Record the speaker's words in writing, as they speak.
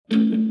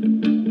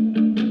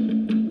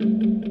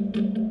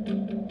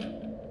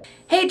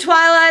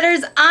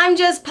Twilighters, I'm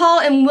Jess Paul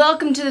and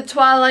welcome to the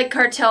Twilight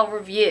Cartel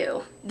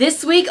review.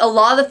 This week, a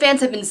lot of the fans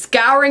have been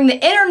scouring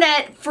the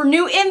internet for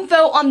new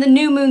info on the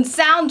New Moon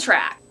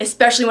soundtrack,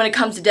 especially when it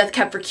comes to Death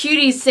Cab for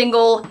Cutie's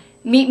single,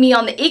 Meet Me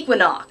on the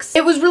Equinox.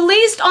 It was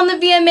released on the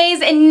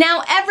VMAs and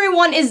now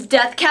everyone is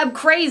Death Cab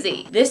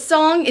crazy. This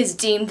song is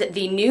deemed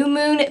the New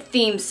Moon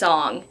theme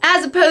song,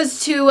 as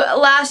opposed to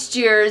last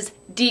year's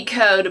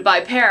Decode by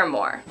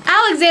Paramore.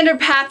 Alexander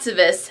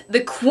Patsavis,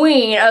 the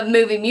queen of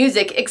movie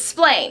music,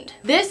 explained,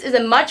 "This is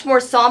a much more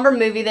somber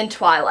movie than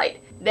Twilight.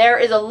 There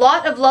is a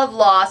lot of love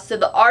lost, so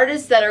the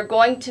artists that are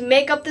going to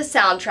make up the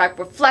soundtrack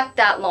reflect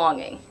that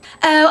longing."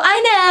 Oh, I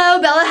know,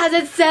 Bella has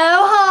it so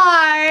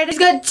hard. She's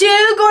got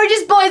two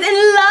gorgeous boys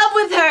in love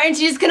with her and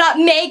she just cannot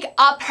make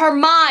up her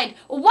mind.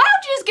 Why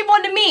don't you just give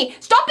one to me?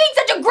 Stop being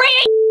such a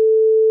greedy.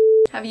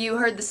 Have you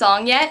heard the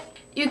song yet?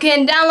 You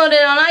can download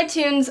it on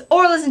iTunes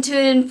or listen to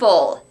it in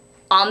full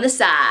on the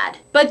side.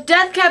 But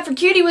Death Cab for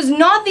Cutie was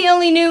not the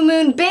only New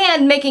Moon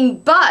band making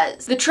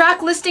buzz. The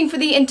track listing for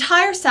the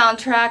entire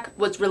soundtrack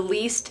was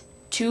released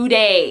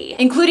today,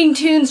 including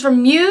tunes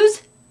from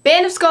Muse,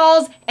 Band of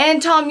Skulls,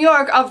 and Thom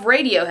Yorke of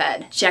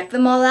Radiohead. Check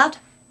them all out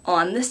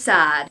on the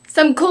side.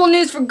 Some cool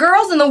news for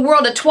girls in the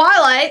world of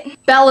Twilight.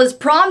 Bella's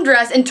prom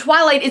dress in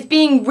Twilight is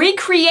being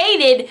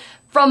recreated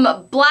from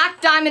Black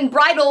Diamond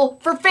Bridal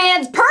for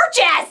fans'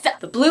 purchase!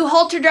 The blue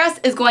halter dress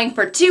is going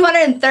for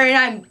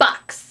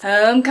 $239.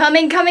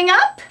 Homecoming coming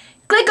up?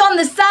 Click on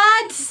the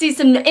side to see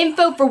some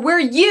info for where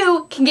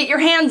you can get your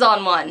hands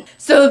on one.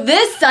 So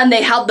this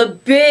Sunday held the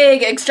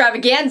big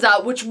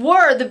extravaganza, which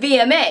were the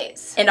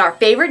VMAs. And our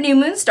favorite New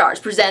Moon stars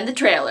presented the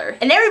trailer.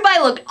 And everybody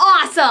looked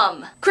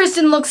awesome!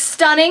 Kristen looks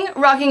stunning,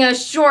 rocking a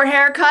short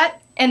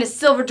haircut and a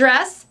silver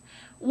dress.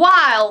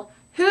 While,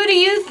 who do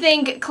you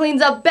think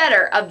cleans up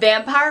better, a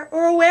vampire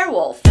or a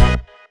werewolf?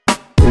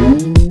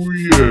 Oh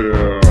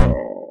yeah!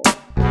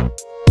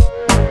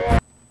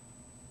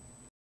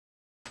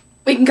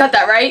 We can cut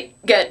that, right?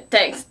 Good,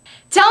 thanks.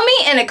 Tell me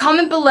in a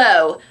comment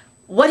below,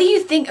 what do you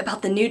think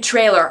about the new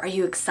trailer? Are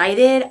you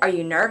excited? Are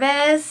you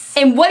nervous?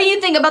 And what do you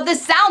think about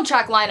this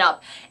soundtrack lineup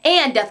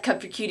and Death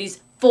Cab for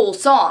Cutie's full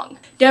song?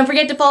 Don't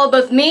forget to follow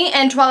both me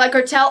and Twilight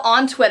Cartel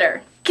on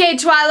Twitter. Okay,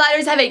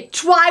 Twilighters, have a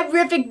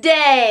twirific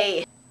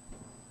day!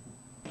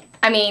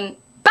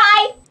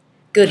 Bye!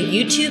 Go to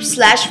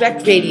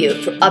YouTube/Rec Radio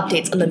for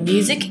updates on the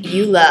music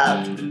you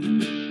love.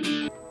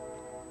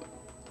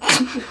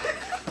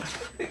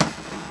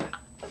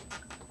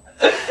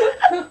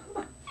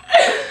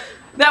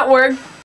 That worked.